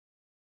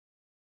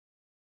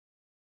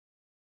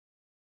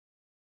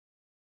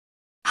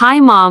Hi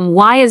Mom,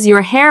 why is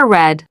your hair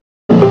red?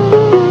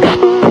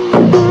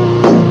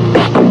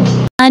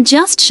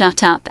 Just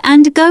shut up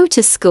and go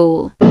to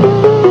school.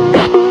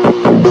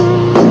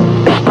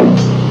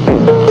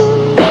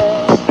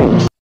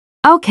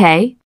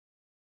 Okay.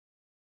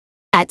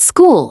 At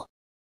school.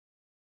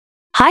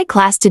 Hi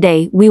class,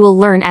 today we will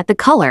learn at the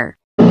color.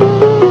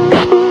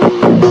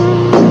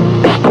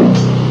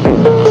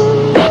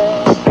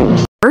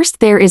 First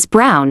there is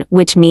brown,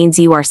 which means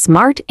you are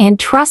smart and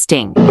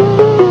trusting.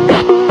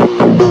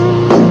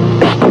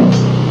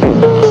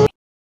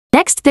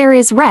 Next there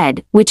is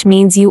red, which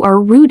means you are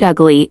rude,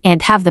 ugly,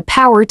 and have the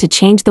power to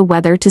change the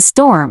weather to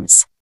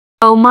storms.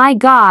 Oh my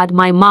God,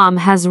 my mom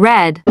has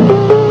red.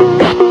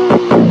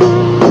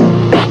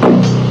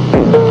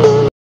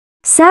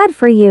 Sad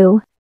for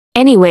you.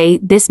 Anyway,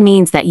 this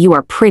means that you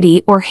are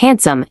pretty or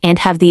handsome and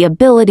have the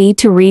ability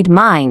to read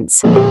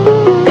minds.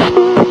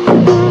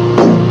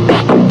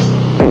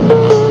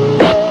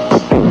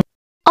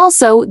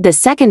 Also, the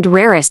second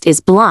rarest is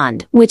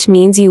blonde, which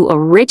means you are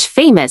rich,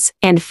 famous,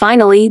 and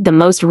finally, the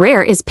most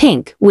rare is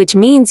pink, which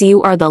means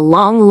you are the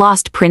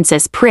long-lost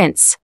princess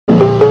prince.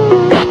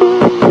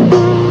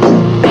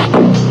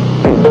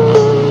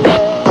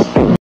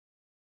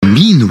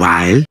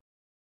 Meanwhile,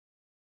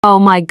 Oh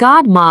my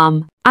God,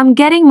 Mom, I'm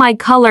getting my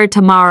color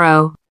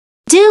tomorrow.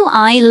 Do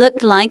I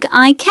look like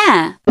I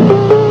care?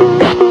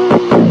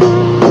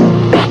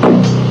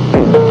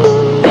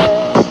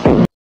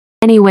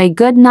 Anyway,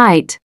 good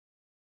night.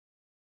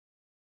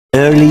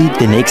 early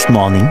the next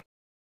morning,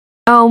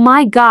 Oh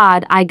my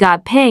God, I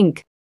got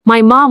pink.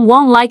 My mom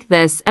won't like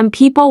this and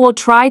people will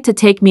try to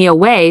take me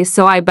away,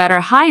 so I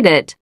better hide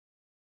it.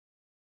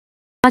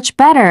 Much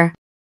better.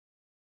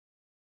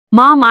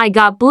 Mom, I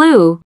got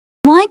blue.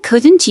 Why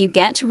couldn't you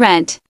get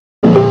red?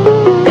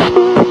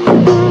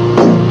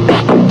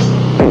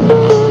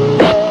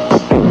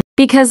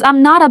 Because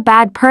I'm not a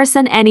bad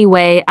person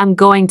anyway, I'm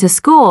going to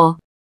school.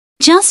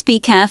 Just be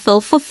careful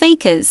for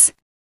fakers.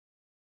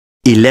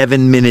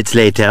 11 minutes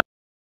later.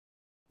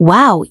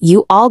 Wow,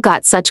 you all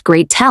got such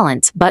great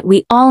talents, but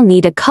we all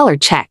need a color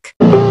check.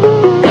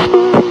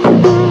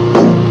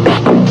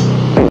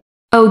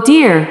 Oh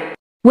dear.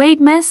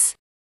 Wait, miss.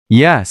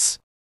 Yes.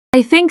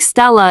 I think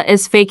Stella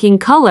is faking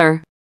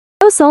color.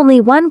 Does only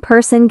one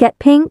person get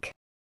pink?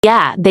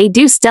 Yeah, they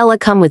do. Stella,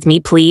 come with me,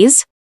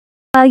 please.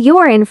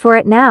 You're in for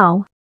it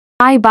now.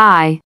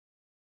 Bye-bye.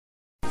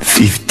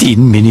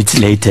 15 minutes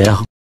later.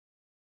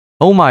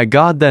 Oh my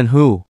God, then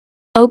who?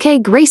 Okay,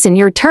 Grayson,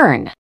 your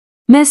turn.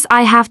 Miss,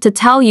 I have to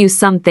tell you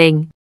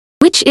something.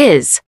 Which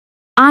is?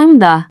 I'm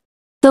the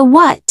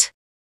what?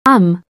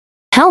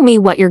 Tell me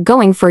what you're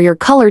going for your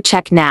color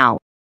check now.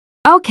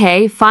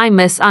 Okay, fine,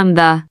 miss, I'm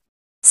the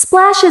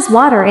Splashes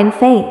water in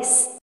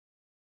face.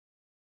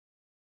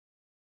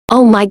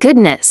 Oh my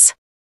goodness.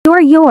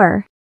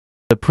 You're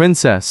The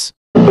princess.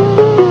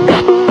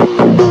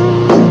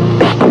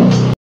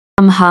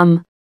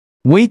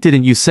 Wait,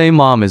 didn't you say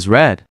mom is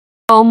red?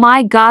 Oh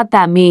my God,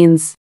 that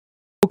means.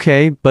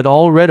 Okay, but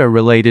all red are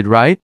related,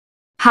 right?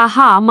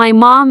 Haha, my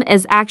mom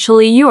is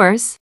actually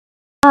yours.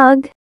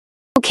 Ugh.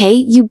 Okay,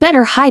 you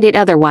better hide it,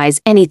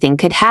 otherwise anything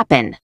could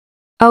happen.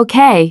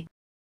 Okay.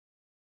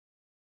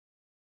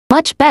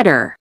 Much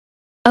better.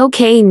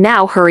 Okay,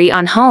 now hurry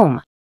on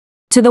home.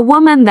 To the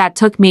woman that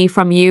took me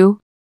from you.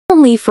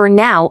 Only for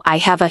now, I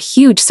have a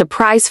huge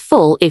surprise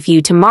full of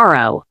you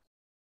tomorrow.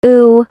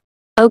 Ooh.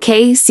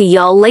 Okay, see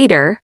y'all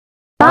later.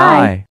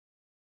 Bye.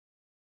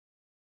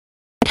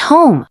 At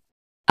home.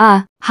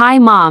 Hi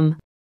Mom.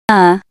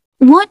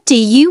 What do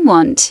you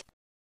want?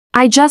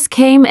 I just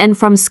came in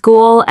from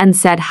school and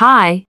said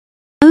hi.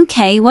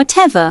 Okay,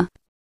 whatever.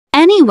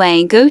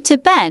 Anyway, go to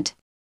bed.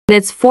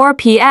 It's 4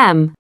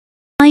 p.m.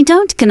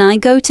 Can I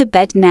go to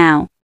bed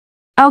now?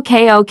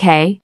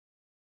 Okay.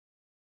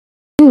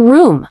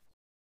 Room.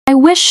 I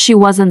wish she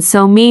wasn't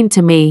so mean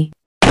to me.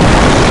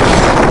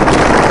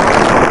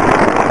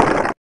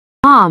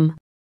 Mom,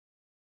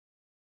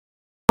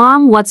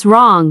 what's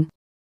wrong?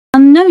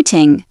 I'm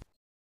noting.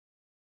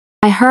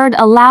 I heard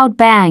a loud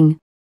bang.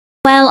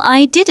 Well,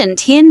 I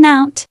didn't hear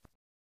nout.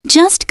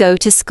 Just go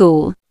to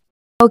school.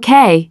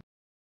 Okay.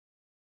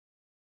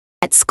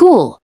 At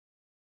school.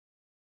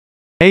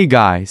 Hey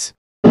guys.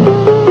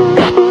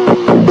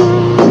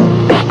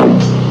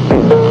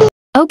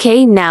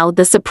 Okay, now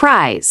the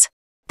surprise.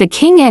 The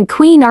king and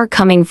queen are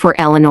coming for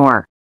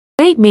Eleanor.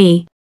 Wait,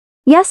 me?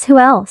 Yes, who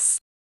else?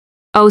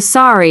 Oh,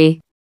 sorry.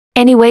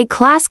 Anyway,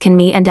 class, can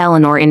me and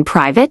Eleanor in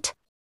private?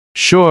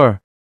 Sure.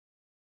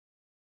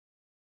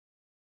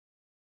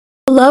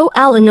 Hello,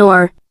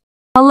 Eleanor.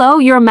 Hello,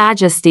 Your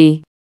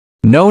Majesty.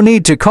 No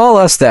need to call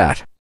us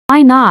that.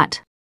 Why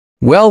not?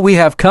 Well, we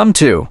have come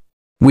to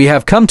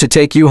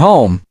take you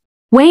home.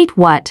 Wait,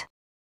 what?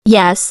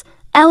 Yes,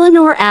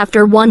 Eleanor,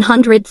 after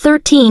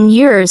 113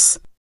 years.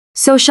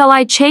 So shall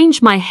I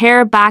change my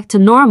hair back to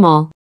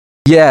normal?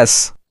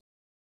 Yes.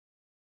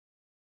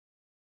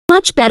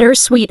 Much better,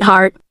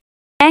 sweetheart.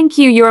 Thank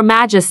you, Your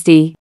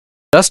Majesty.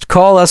 Just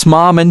call us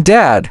Mom and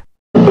Dad.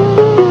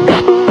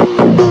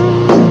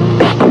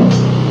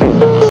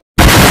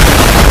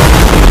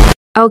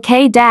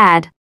 Okay,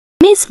 Dad.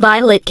 Miss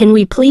Violet, can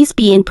we please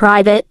be in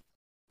private?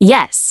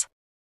 Yes.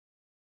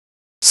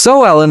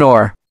 So,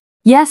 Eleanor,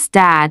 Yes,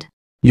 Dad.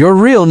 your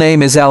real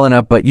name is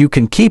Elena, but you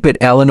can keep it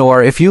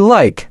Eleanor if you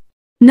like.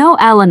 No,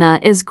 Elena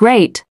is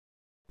great.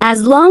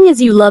 As long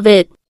as you love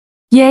it.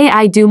 Yay,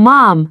 I do,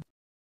 Mom.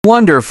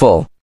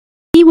 Wonderful.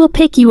 We will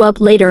pick you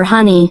up later,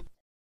 honey.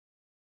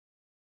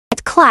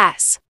 At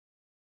class.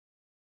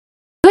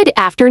 Good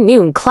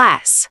afternoon,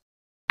 class.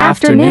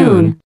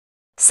 Afternoon.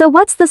 So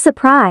what's the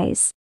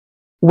surprise?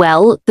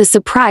 Well, the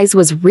surprise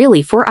was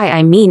really for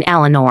I mean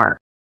Eleanor.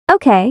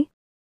 Okay.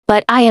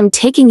 But I am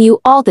taking you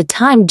all the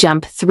time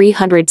jump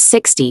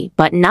 360,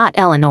 but not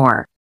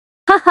Eleanor.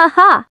 Ha ha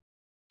ha.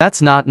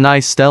 That's not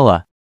nice,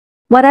 Stella.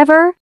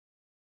 Whatever.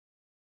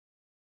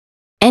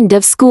 End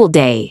of school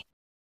day.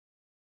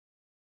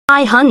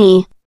 Hi,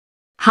 honey.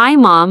 Hi,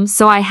 Mom,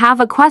 so I have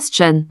a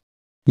question.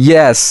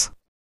 Yes.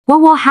 What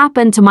will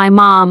happen to my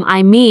mom,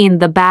 I mean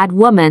the bad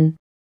woman?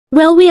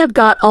 Well, we have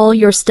got all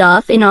your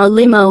stuff in our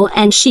limo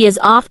and she is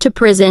off to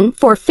prison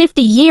for 50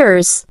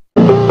 years.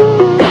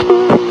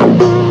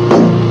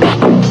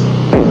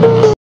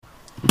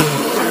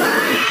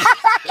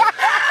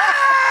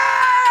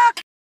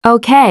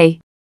 Okay.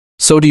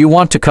 So do you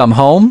want to come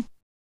home?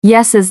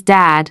 Yes, is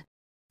Dad.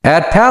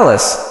 At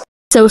Palace.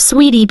 So,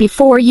 sweetie,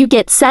 before you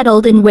get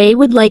settled in, Way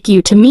would like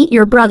you to meet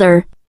your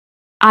brother.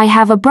 I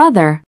have a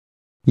brother.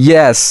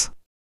 Yes.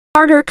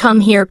 Carter,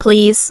 come here,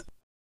 please.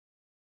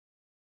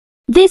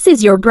 This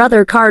is your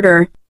brother,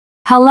 Carter.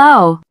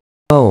 Hello.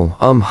 Oh,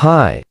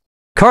 hi.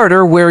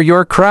 Carter, wear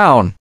your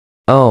crown.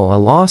 Oh, I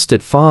lost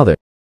it, father.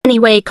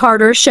 Anyway,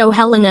 Carter, show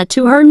Helena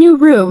to her new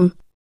room.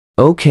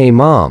 Okay,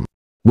 Mom.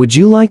 Would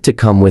you like to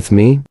come with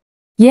me?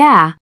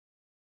 Yeah.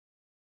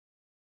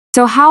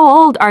 So how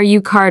old are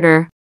you,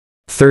 Carter?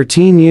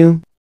 13,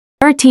 you?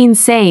 13,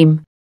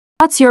 same.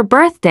 What's your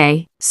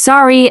birthday?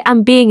 Sorry,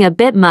 I'm being a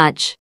bit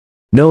much.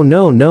 No,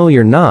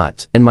 you're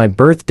not, and my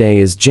birthday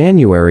is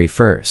January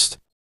 1st.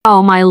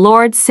 Oh my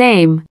lord,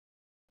 same.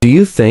 Do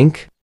you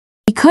think?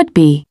 We could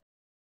be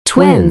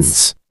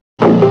twins.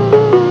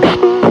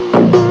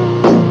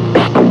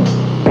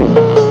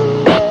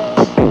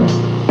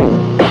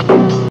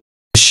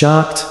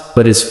 Shocked,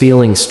 but is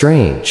feeling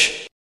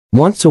strange.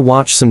 Want to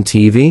watch some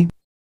TV?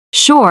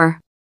 Sure.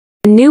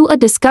 A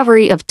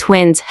discovery of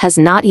twins has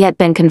not yet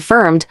been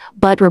confirmed,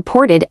 but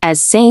reported as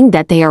saying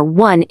that they are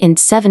 1 in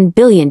 7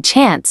 billion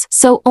chance,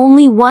 so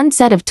only one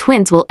set of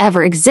twins will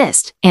ever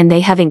exist, and they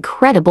have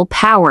incredible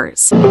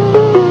powers.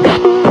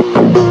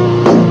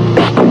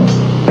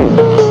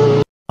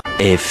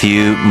 A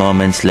few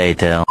moments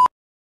later.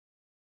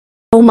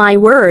 Oh my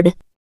word.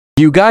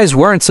 You guys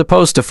weren't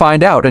supposed to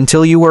find out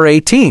until you were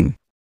 18.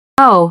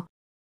 Oh.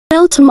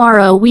 Well,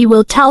 tomorrow we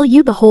will tell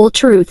you the whole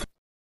truth.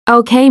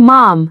 Okay,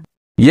 Mom.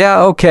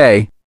 Yeah,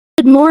 okay.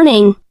 Good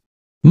morning.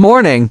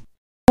 Morning.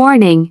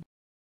 Morning.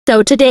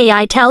 So today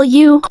I tell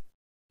you,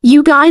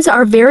 you guys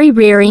are very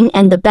raring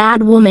and the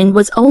bad woman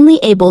was only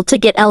able to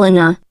get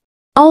Elena.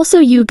 Also,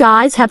 you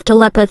guys have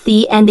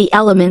telepathy and the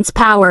element's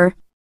power.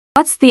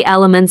 What's the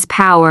element's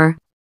power?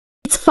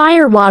 It's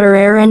fire, water,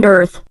 air, and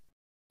earth.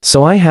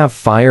 So I have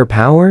fire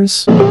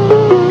powers?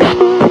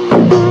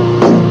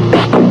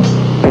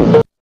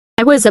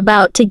 I was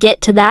about to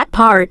get to that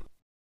part.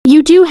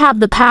 You do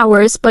have the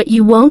powers, but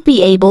you won't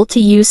be able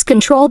to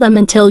control them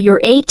until you're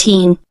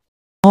 18.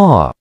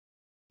 Aw.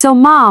 So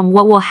Mom,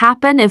 what will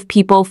happen if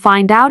people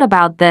find out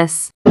about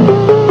this?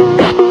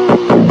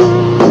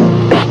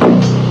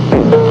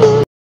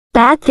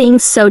 Bad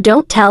things, so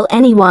don't tell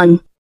anyone.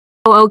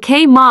 Oh,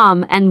 okay,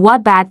 Mom, and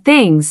what bad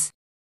things?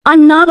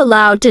 I'm not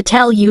allowed to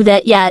tell you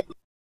that yet.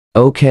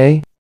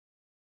 Okay.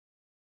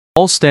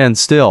 All stand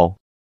still.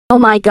 Oh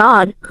my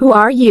God, who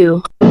are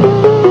you?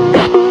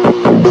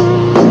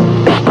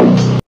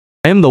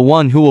 I am the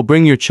one who will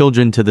bring your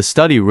children to the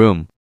study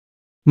room.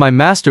 My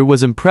master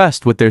was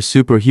impressed with their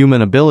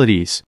superhuman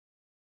abilities.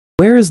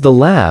 Where is the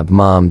lab,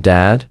 Mom,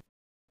 Dad?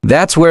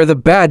 That's where the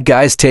bad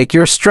guys take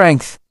your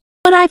strength.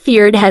 What I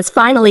feared has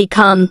finally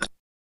come.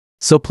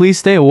 So please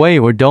stay away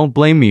or don't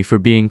blame me for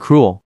being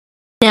cruel.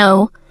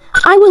 No,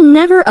 I will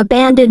never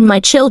abandon my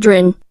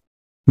children.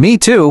 Me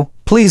too.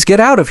 Please get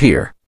out of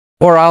here.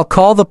 Or I'll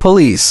call the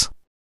police.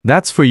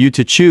 That's for you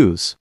to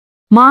choose.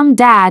 Mom,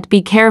 Dad,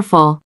 be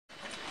careful.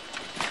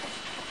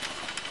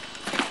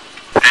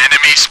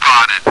 Enemy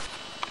spotted.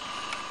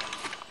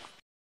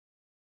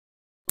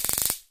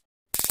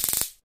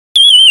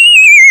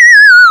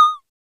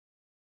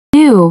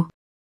 Ew.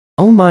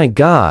 Oh my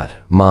God,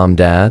 Mom,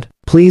 Dad,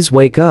 please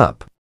wake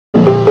up.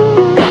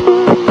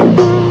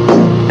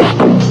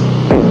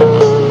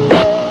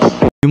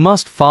 You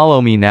must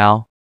follow me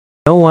now.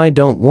 No, I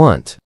don't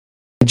want.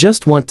 I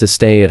just want to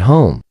stay at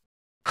home.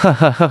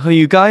 Hahaha,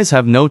 you guys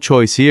have no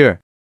choice here.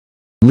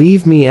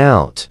 Leave me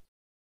out.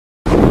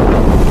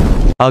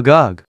 Ugh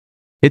ugh.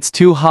 It's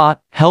too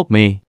hot, help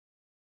me.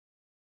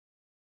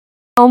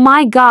 Oh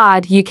my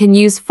God, you can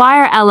use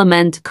fire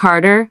element,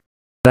 Carter.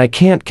 But I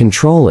can't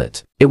control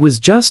it. It was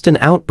just an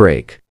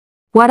outbreak.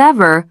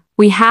 Whatever,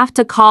 we have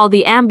to call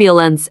the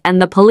ambulance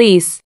and the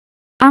police.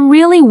 I'm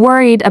really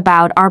worried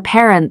about our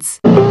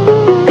parents.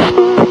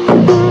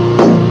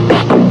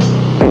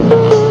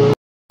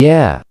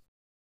 Yeah.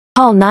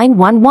 Call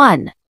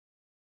 911.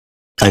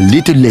 A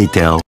little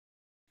later.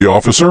 The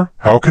officer,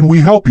 how can we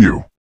help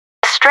you?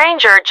 A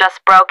stranger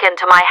just broke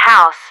into my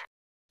house.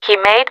 He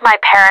made my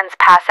parents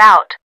pass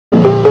out.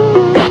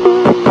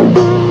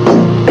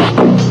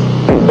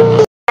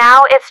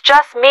 Now it's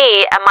just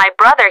me and my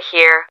brother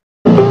here.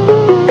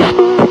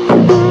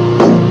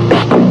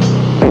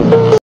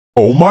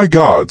 Oh my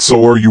God,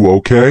 so are you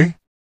okay?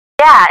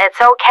 Yeah,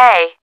 it's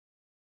okay.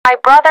 My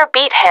brother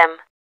beat him,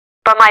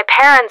 but my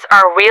parents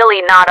are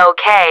really not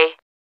okay.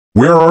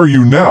 Where are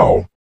you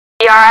now?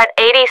 We are at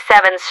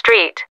 87th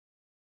Street.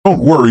 Don't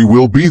worry,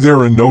 we'll be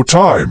there in no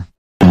time.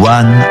 1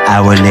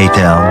 hour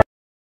later.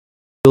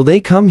 Will they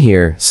come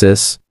here,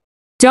 sis?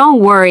 Don't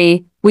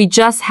worry, we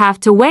just have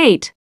to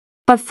wait.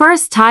 But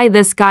first tie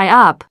this guy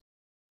up.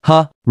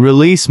 Huh,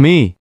 release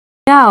me.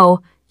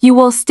 No, you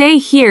will stay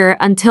here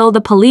until the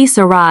police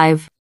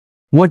arrive.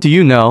 What do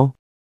you know?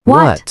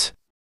 What?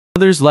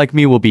 Others like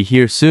me will be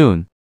here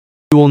soon.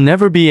 You will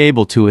never be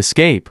able to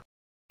escape.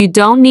 You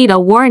don't need a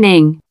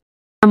warning.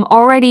 I'm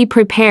already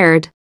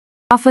prepared.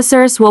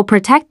 Officers will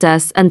protect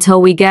us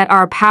until we get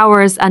our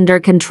powers under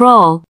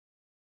control.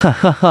 Ha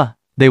ha ha,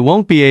 they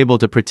won't be able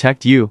to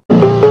protect you.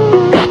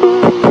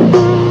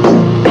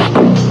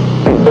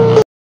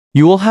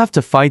 You will have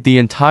to fight the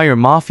entire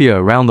mafia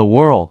around the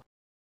world.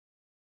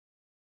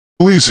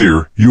 Police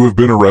here, you have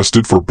been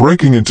arrested for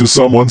breaking into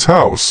someone's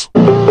house.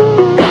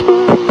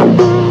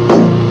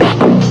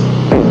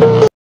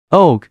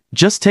 Oh,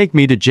 just take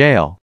me to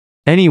jail.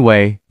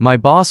 Anyway, my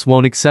boss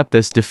won't accept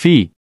this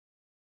defeat.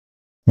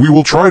 We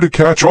will try to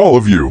catch all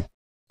of you.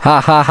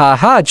 Ha ha ha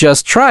ha,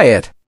 just try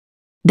it.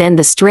 Then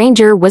the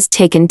stranger was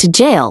taken to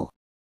jail.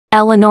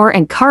 Eleanor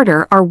and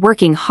Carter are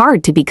working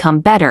hard to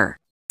become better.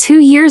 2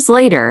 years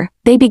later,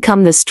 they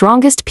become the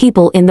strongest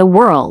people in the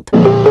world.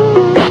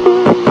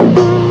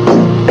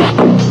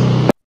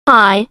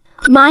 Hi,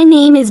 my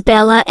name is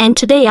Bella and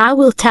today I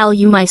will tell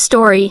you my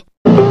story.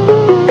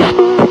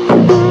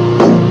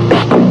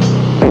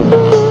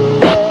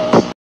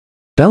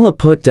 Bella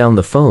put down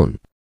the phone.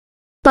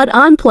 But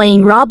I'm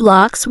playing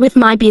Roblox with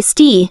my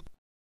bestie.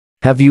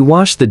 Have you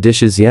washed the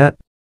dishes yet?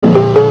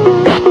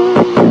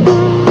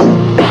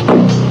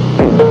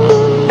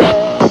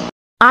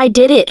 I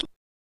did it.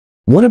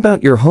 What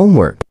about your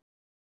homework?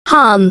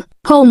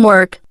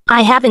 Homework,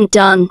 I haven't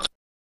done.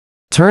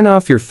 Turn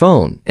off your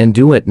phone and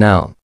do it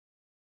now.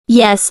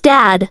 Yes,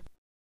 Dad.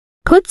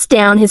 Puts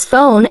down his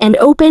phone and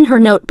open her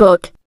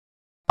notebook.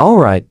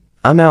 Alright,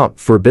 I'm out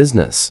for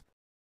business.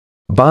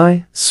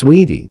 Bye,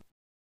 sweetie.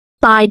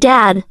 Bye,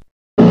 Dad.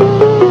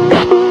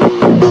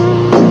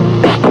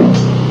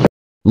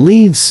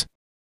 Leaves.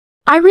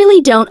 I really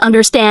don't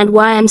understand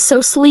why I'm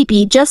so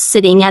sleepy just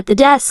sitting at the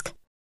desk.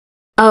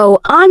 Oh,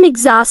 I'm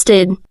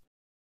exhausted.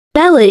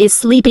 Bella is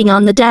sleeping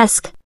on the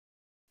desk.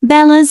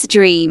 Bella's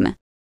dream.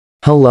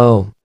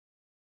 Hello.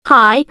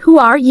 Hi, who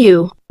are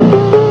you?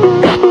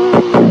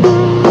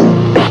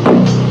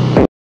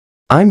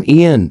 I'm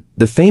Ian,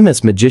 the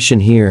famous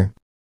magician here.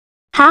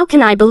 How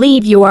can I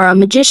believe you are a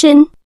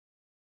magician?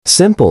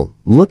 Simple,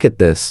 look at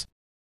this.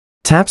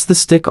 Taps the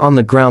stick on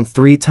the ground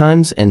 3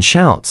 times and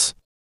shouts.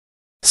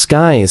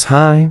 Sky is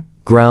high,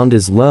 ground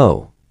is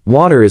low,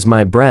 water is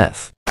my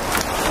breath.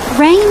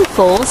 Rain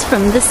falls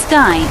from the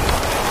sky.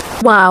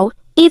 Wow,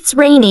 it's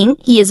raining.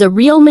 He is a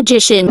real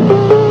magician.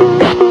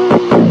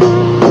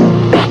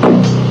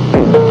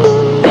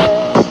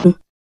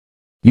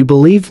 You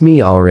believed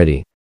me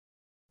already.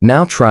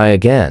 Now try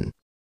again.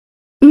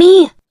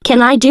 Me?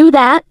 Can I do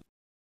that?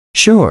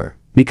 Sure,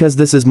 because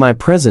this is my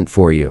present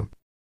for you.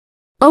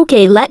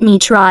 Okay, let me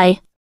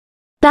try.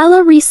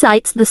 Bella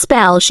recites the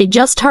spell she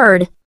just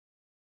heard.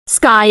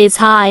 Sky is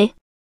high.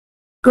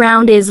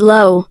 Ground is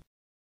low.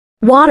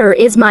 Water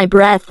is my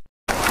breath.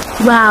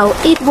 Wow,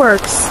 it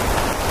works.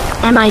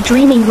 Am I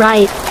dreaming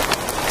right?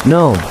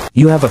 No,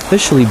 you have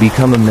officially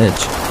become a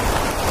midge.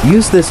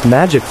 Use this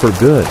magic for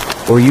good,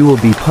 or you will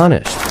be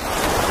punished.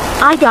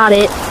 I got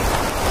it.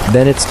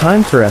 Then it's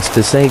time for us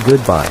to say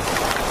goodbye.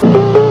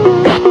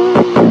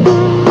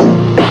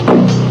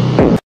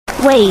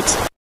 Wait.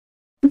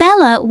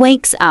 Bella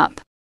wakes up.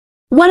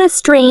 What a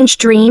strange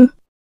dream.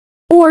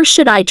 Or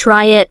should I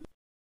try it?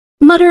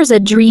 Mutters a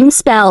dream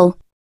spell.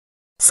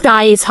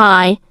 Sky is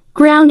high,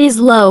 ground is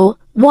low,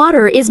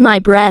 water is my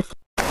breath.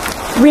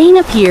 Rain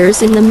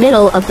appears in the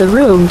middle of the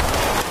room.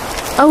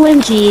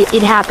 OMG,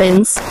 it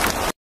happens.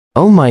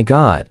 Oh my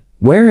god,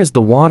 where is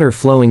the water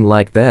flowing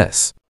like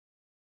this?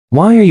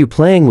 Why are you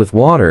playing with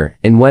water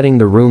and wetting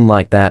the room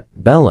like that,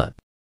 Bella?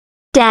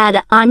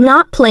 Dad, I'm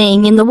not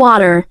playing in the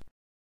water.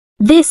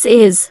 This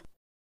is...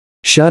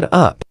 Shut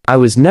up, I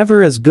was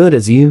never as good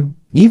as you,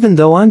 even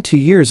though I'm 2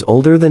 years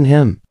older than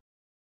him.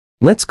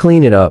 Let's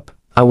clean it up,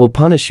 I will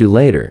punish you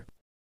later.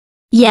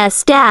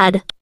 Yes,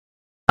 Dad.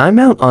 I'm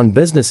out on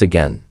business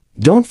again,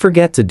 don't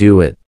forget to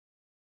do it.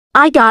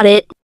 I got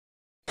it.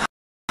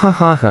 Ha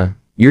ha ha,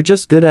 you're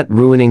just good at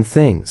ruining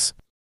things.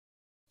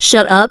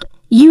 Shut up,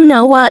 you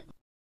know what?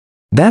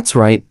 That's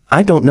right,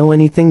 I don't know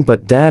anything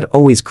but Dad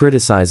always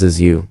criticizes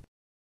you.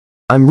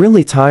 I'm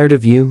really tired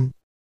of you.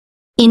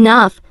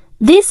 Enough.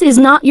 This is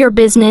not your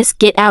business.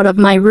 Get out of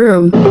my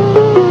room.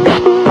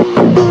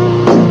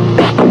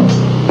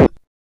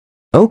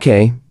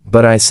 Okay,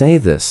 but I say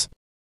this.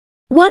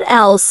 What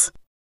else?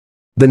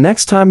 The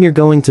next time you're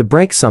going to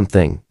break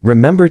something,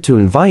 remember to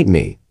invite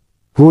me.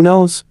 Who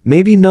knows,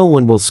 maybe no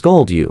one will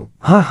scold you.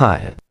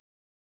 Haha.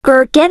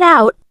 Get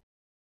out.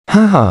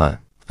 Haha.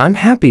 I'm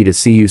happy to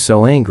see you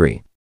so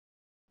angry.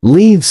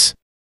 Leaves.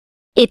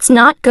 It's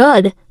not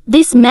good.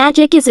 This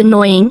magic is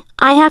annoying.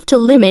 I have to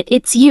limit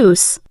its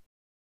use.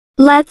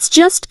 Let's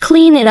just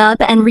clean it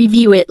up and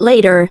review it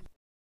later.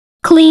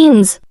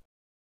 Cleans.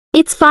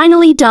 It's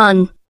finally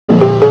done.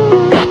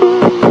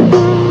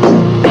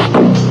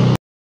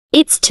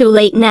 It's too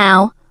late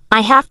now.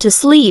 I have to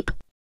sleep.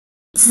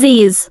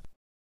 Z's.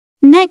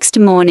 Next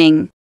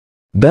morning.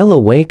 Bella,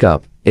 wake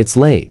up, it's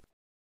late.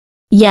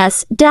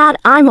 Yes, Dad,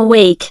 I'm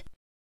awake.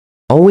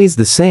 Always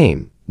the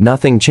same,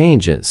 nothing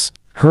changes.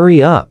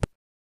 Hurry up.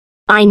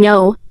 I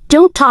know,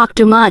 don't talk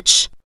too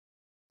much.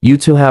 You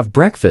two have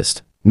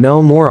breakfast,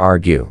 no more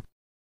argue.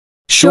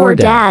 Sure,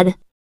 Dad.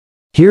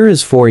 Here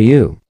is for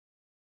you.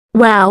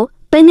 Wow,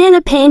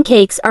 banana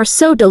pancakes are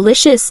so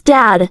delicious,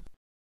 Dad.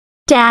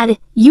 Dad,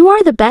 you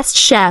are the best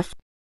chef.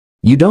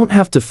 You don't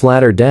have to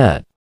flatter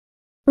Dad.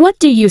 What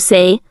do you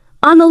say?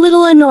 I'm a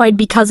little annoyed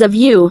because of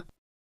you.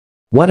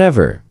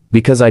 Whatever,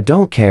 because I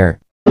don't care.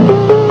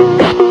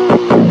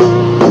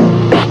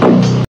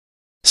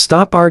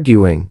 Stop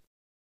arguing.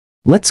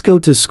 Let's go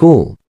to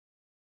school.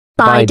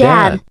 Bye,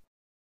 Dad.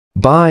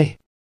 Bye.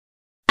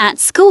 At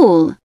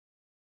school.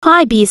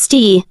 Hi,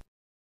 Beastie.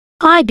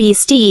 Hi,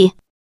 Beastie.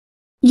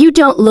 You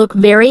don't look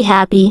very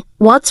happy.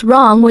 What's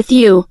wrong with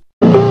you?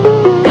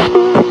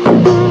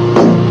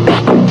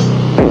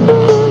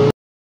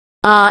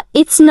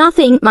 It's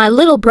nothing, my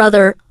little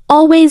brother,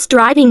 always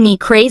driving me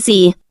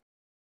crazy.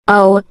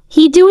 Oh,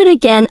 he do it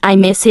again, I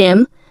miss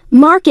him.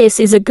 Marcus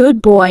is a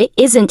good boy,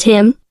 isn't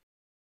him?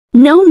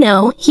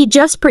 No, he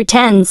just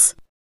pretends.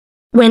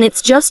 When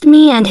it's just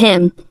me and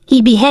him,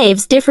 he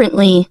behaves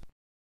differently.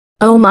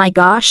 Oh my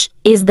gosh,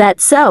 is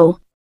that so?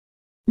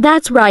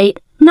 That's right,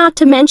 not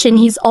to mention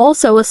he's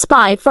also a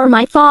spy for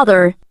my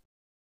father.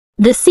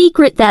 The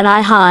secret that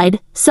I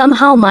hide,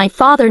 somehow my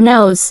father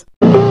knows.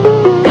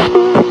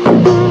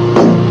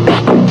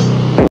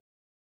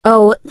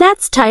 Oh,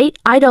 that's tight.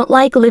 I don't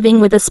like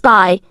living with a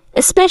spy,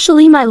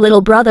 especially my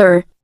little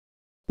brother.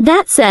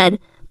 That said,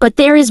 but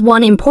there is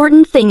one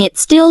important thing it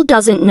still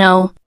doesn't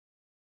know.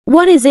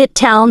 What is it?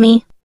 Tell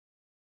me.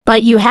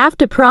 But you have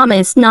to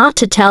promise not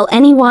to tell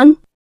anyone.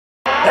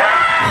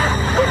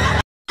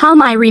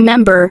 How I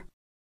remember.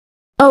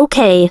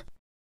 Okay.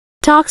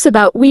 Talks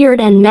about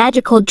weird and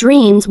magical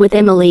dreams with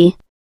Emily.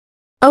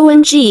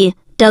 OMG,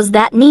 does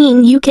that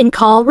mean you can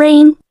call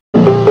Rain?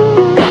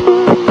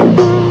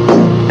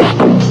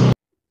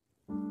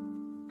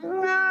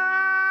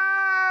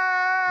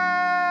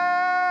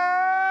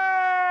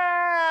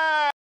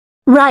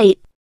 Right.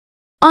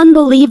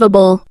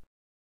 Unbelievable.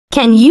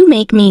 Can you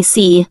make me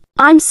see?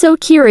 I'm so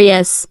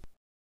curious.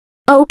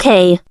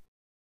 Okay.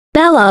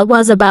 Bella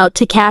was about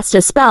to cast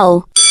a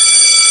spell.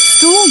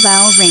 School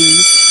bell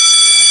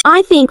rings.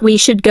 I think we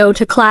should go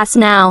to class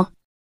now.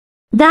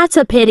 That's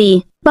a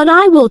pity, but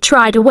I will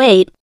try to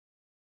wait.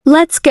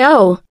 Let's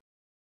go.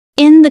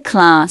 In the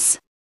class.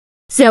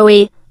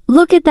 Zoe,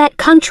 look at that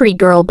country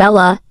girl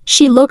Bella.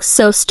 She looks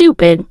so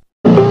stupid.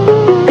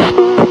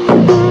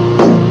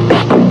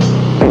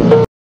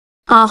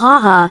 Ha ha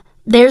ha,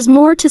 there's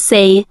more to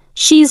say,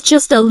 she's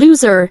just a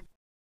loser.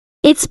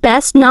 It's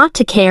best not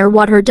to care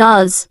what her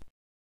does.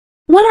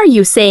 What are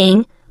you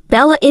saying?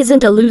 Bella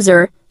isn't a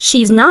loser,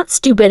 she's not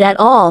stupid at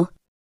all.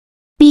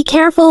 Be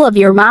careful of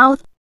your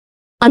mouth.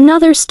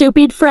 Another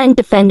stupid friend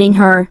defending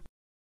her.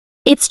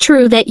 It's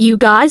true that you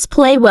guys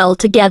play well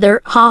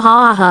together, ha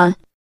ha ha.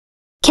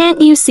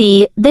 Can't you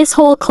see, this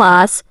whole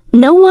class,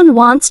 no one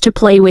wants to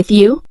play with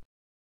you?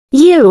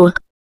 You.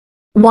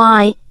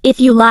 Why, if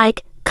you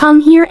like,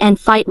 come here and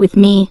fight with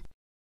me.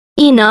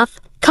 Enough,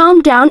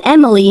 calm down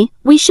Emily,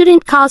 we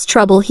shouldn't cause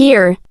trouble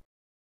here.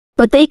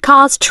 But they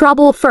caused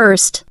trouble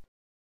first.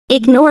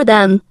 Ignore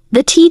them,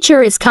 the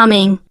teacher is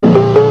coming.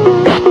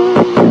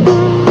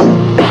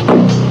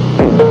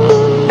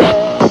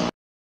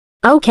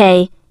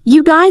 Okay,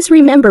 you guys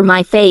remember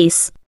my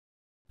face.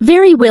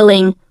 Very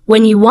willing,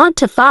 when you want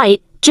to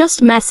fight,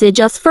 just message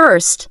us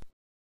first.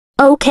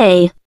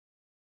 Okay.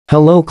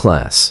 Hello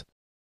class.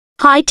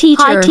 Hi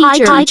teacher.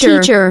 Hi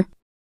teacher.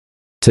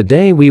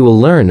 Today we will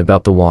learn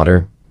about the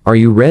water. Are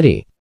you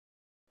ready?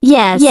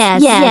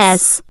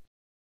 Yes.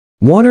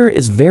 Water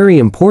is very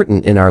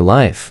important in our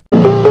life.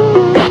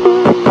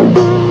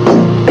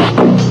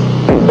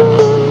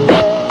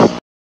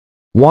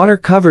 Water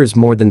covers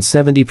more than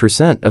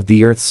 70% of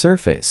the Earth's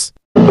surface.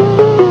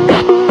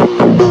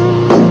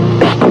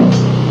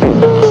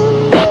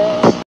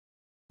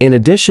 In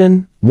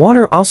addition,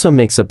 water also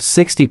makes up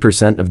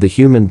 60% of the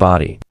human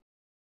body.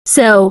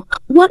 So,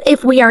 what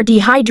if we are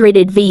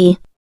dehydrated V?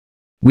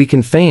 We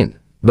can faint,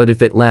 but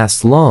if it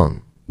lasts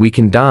long, we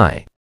can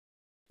die.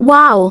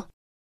 Wow.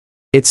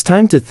 It's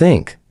time to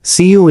think.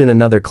 See you in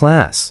another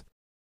class.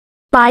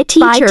 Bye,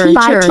 teacher.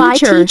 Bye,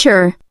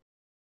 teacher.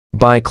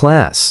 Bye,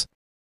 class.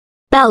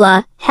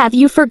 Bella, have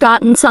you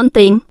forgotten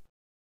something?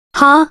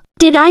 Huh?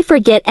 Did I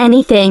forget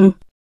anything?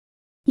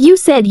 You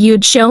said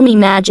you'd show me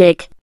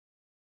magic.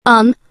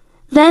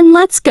 Then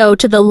let's go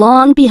to the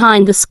lawn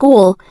behind the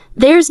school.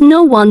 There's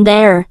no one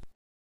there.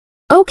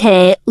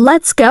 Okay,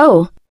 let's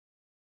go.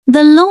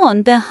 The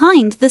lawn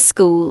behind the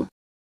school.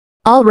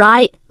 All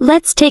right,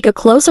 let's take a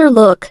closer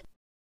look.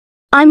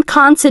 I'm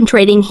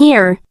concentrating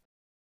here.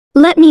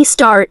 Let me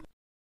start.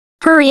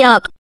 Hurry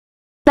up.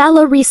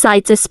 Bella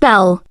recites a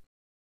spell.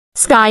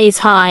 Sky is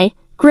high,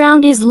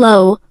 ground is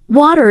low,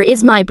 water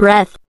is my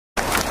breath.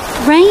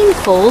 Rain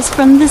falls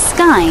from the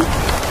sky.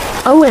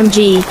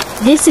 OMG,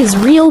 this is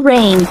real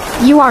rain.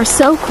 You are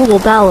so cool,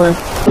 Bella.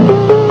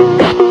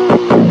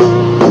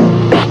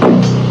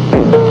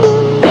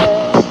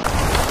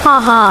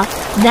 Haha,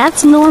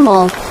 that's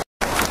normal.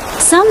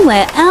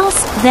 Somewhere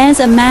else, there's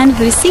a man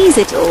who sees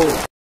it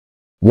all.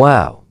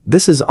 Wow,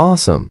 this is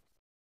awesome.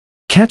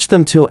 Catch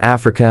them to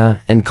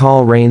Africa and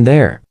call rain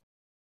there.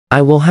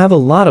 I will have a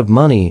lot of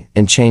money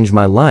and change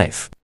my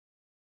life.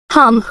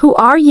 Who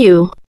are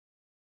you?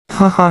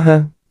 Ha ha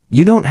ha,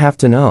 you don't have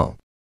to know.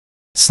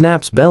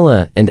 Snaps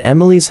Bella and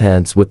Emily's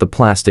heads with the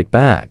plastic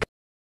bag.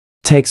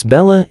 Takes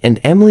Bella and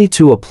Emily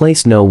to a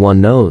place no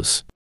one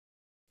knows.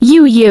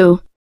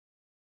 You.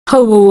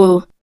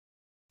 Ho.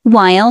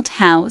 Wild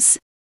house.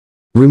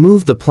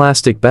 Remove the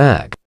plastic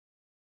bag.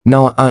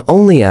 Now I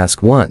only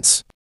ask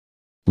once.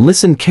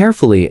 Listen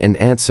carefully and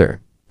answer.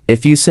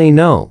 If you say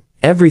no,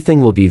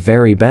 everything will be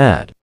very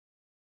bad.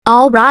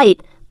 All right,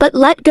 but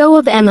let go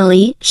of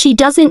Emily, she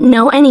doesn't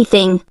know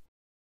anything.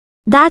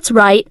 That's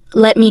right,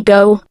 let me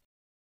go.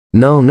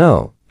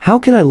 No, how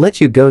can I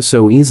let you go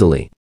so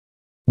easily?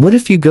 What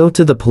if you go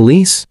to the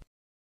police?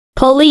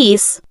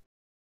 Police.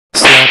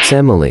 Slaps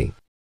Emily.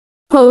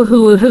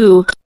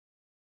 Ho.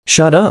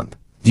 Shut up.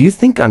 Do you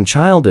think I'm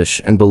childish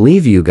and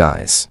believe you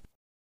guys?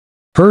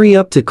 Hurry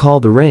up to call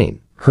the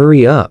rain,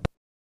 hurry up.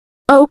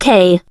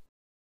 Okay.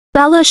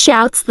 Bella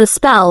shouts the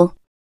spell.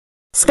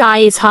 Sky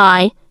is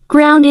high,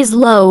 ground is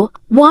low,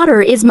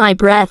 water is my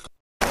breath.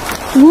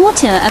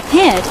 Water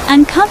appeared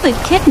and covered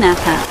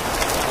kidnapper.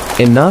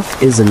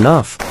 Enough is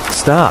enough.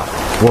 Stop.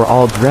 We're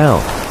all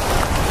drowned.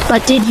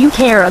 But did you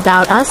care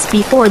about us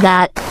before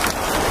that?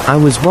 I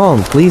was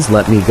wrong. Please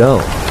let me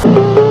go.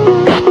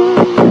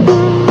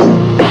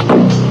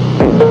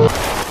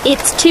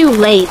 It's too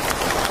late.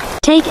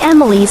 Take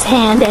Emily's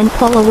hand and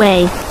pull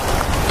away.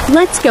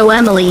 Let's go,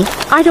 Emily.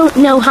 I don't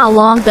know how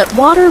long that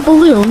water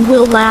balloon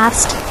will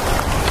last.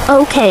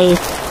 Okay.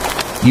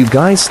 You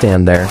guys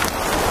stand there.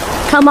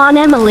 Come on,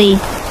 Emily.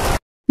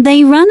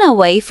 They run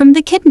away from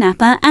the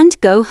kidnapper and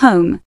go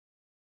home.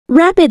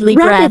 Rapidly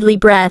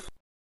breath.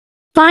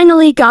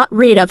 Finally got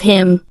rid of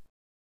him.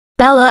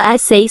 Bella, I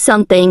say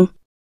something.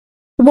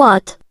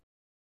 What?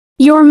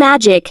 Your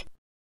magic.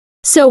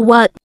 So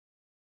what?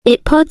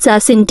 It puts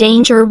us in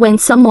danger when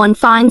someone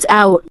finds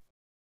out.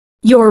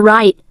 You're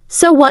right,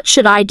 so what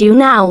should I do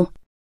now?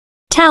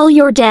 Tell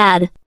your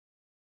dad.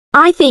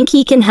 I think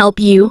he can help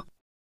you.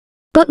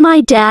 But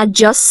my dad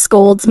just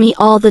scolds me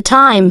all the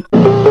time.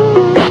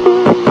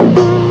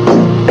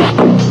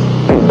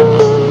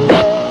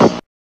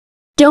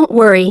 Don't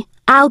worry,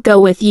 I'll go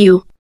with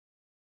you.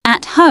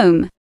 At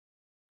home.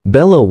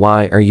 Bella,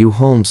 why are you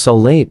home so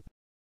late?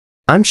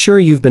 I'm sure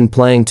you've been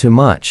playing too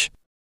much.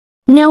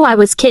 No, I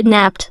was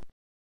kidnapped.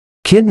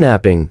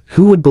 Kidnapping?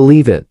 Who would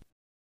believe it?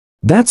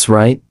 That's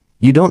right,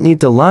 you don't need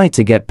to lie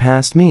to get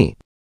past me.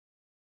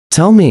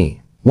 Tell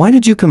me, why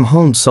did you come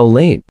home so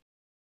late?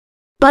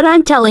 But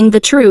I'm telling the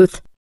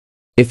truth.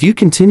 If you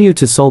continue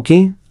to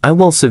sulky, I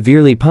will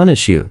severely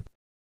punish you.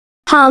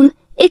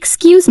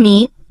 Excuse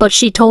me, but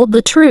she told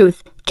the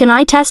truth. Can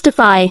I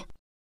testify?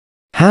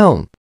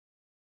 How?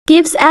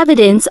 Gives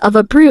evidence of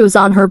a bruise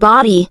on her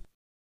body.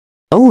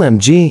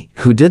 OMG,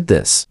 who did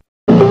this?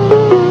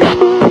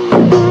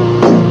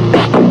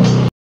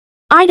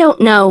 I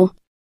don't know.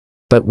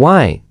 But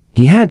why?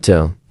 He had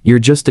to. You're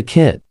just a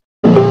kid.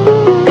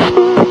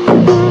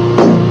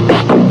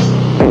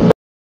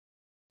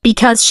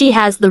 Because she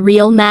has the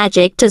real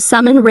magic to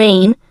summon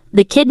rain,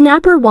 the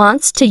kidnapper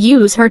wants to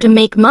use her to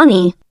make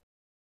money.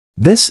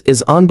 This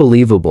is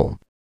unbelievable.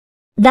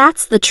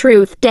 That's the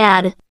truth,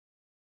 Dad.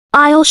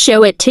 I'll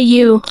show it to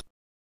you.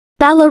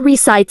 Bella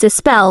recites a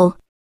spell.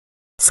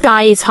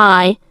 Sky is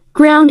high,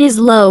 ground is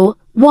low,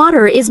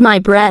 water is my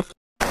breath.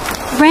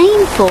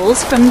 Rain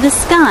falls from the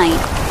sky.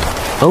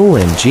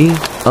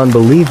 OMG,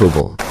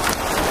 unbelievable.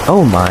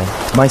 Oh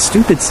my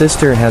stupid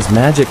sister has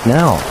magic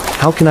now.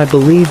 How can I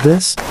believe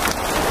this?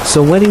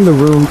 So wetting the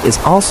room is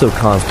also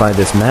caused by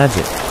this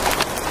magic.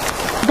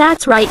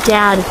 That's right,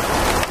 Dad.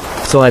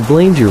 So I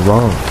blamed you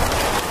wrong.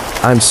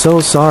 I'm so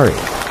sorry.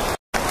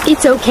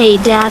 It's okay,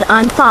 Dad,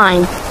 I'm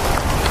fine.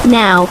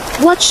 Now,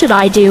 what should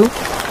I do?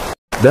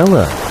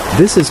 Bella,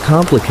 this is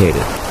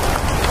complicated.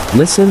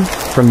 Listen,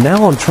 from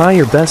now on try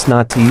your best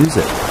not to use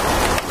it.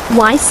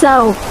 Why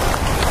so?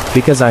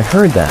 Because I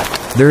heard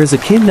that there is a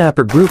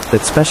kidnapper group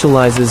that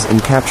specializes in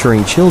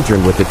capturing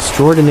children with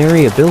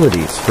extraordinary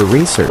abilities for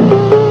research.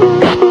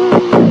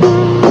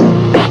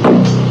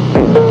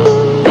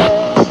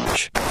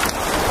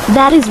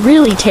 That is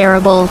really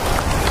terrible.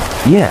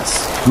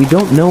 Yes, we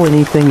don't know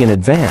anything in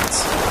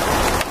advance.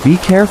 Be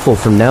careful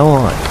from now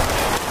on.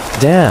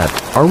 Dad,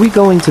 are we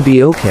going to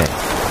be okay?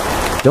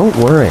 Don't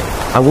worry,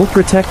 I will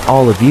protect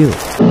all of you.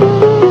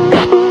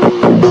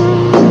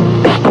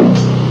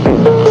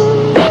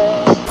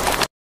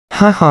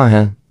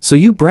 Haha, so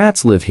you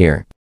brats live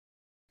here.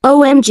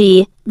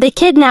 OMG, the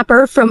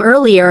kidnapper from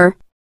earlier.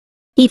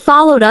 He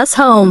followed us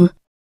home.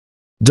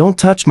 Don't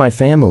touch my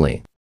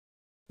family.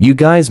 You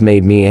guys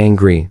made me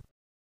angry.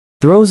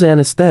 Throws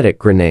anesthetic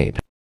grenade.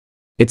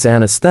 It's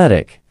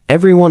anesthetic.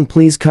 Everyone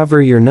please cover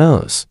your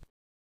nose.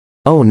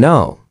 Oh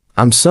no,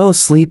 I'm so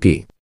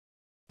sleepy.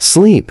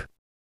 Sleep.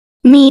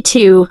 Me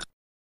too.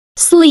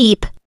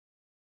 Sleep.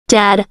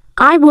 Dad,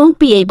 I won't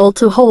be able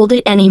to hold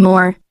it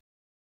anymore.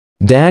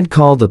 Dad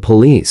called the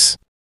police.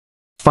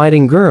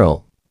 Fighting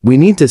girl, we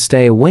need to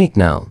stay awake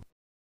now.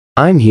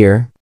 I'm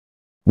here.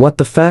 What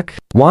the feck?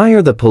 Why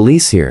are the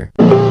police here?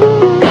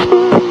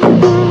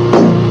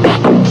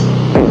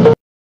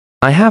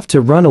 I have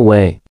to run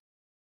away.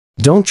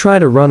 Don't try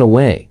to run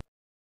away.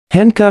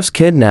 Handcuffs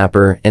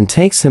kidnapper and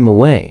takes him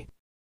away.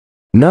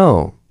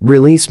 No,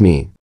 release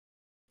me.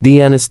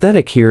 The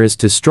anesthetic here is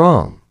too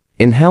strong.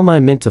 Inhale my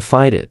mint to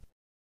fight it.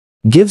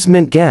 Gives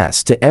mint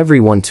gas to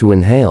everyone to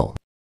inhale.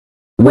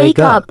 Wake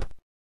up.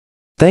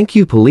 Thank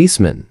you,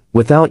 policeman.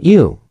 Without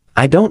you,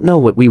 I don't know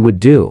what we would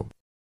do.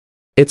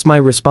 It's my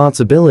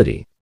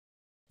responsibility.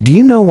 Do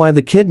you know why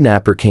the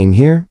kidnapper came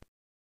here?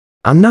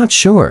 I'm not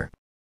sure.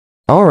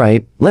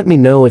 Alright, let me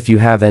know if you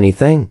have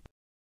anything.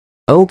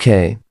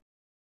 Okay.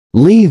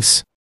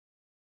 Leaves.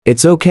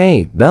 It's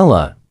okay,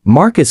 Bella.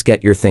 Marcus,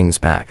 get your things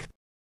back.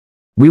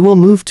 We will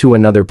move to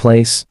another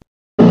place.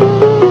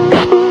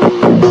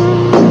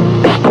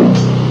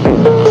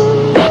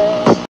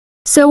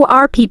 So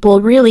are people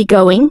really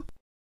going?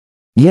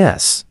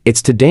 Yes,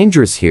 it's too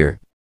dangerous here.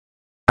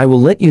 I will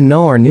let you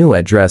know our new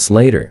address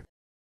later.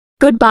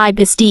 Goodbye,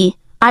 bestie.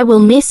 I will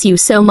miss you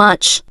so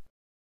much.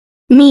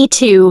 Me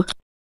too.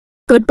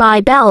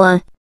 Goodbye,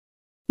 Bella.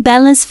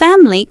 Bella's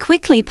family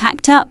quickly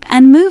packed up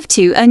and moved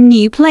to a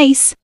new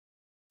place.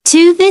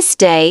 To this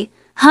day,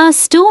 her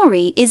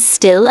story is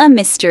still a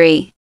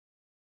mystery.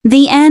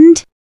 The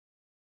end.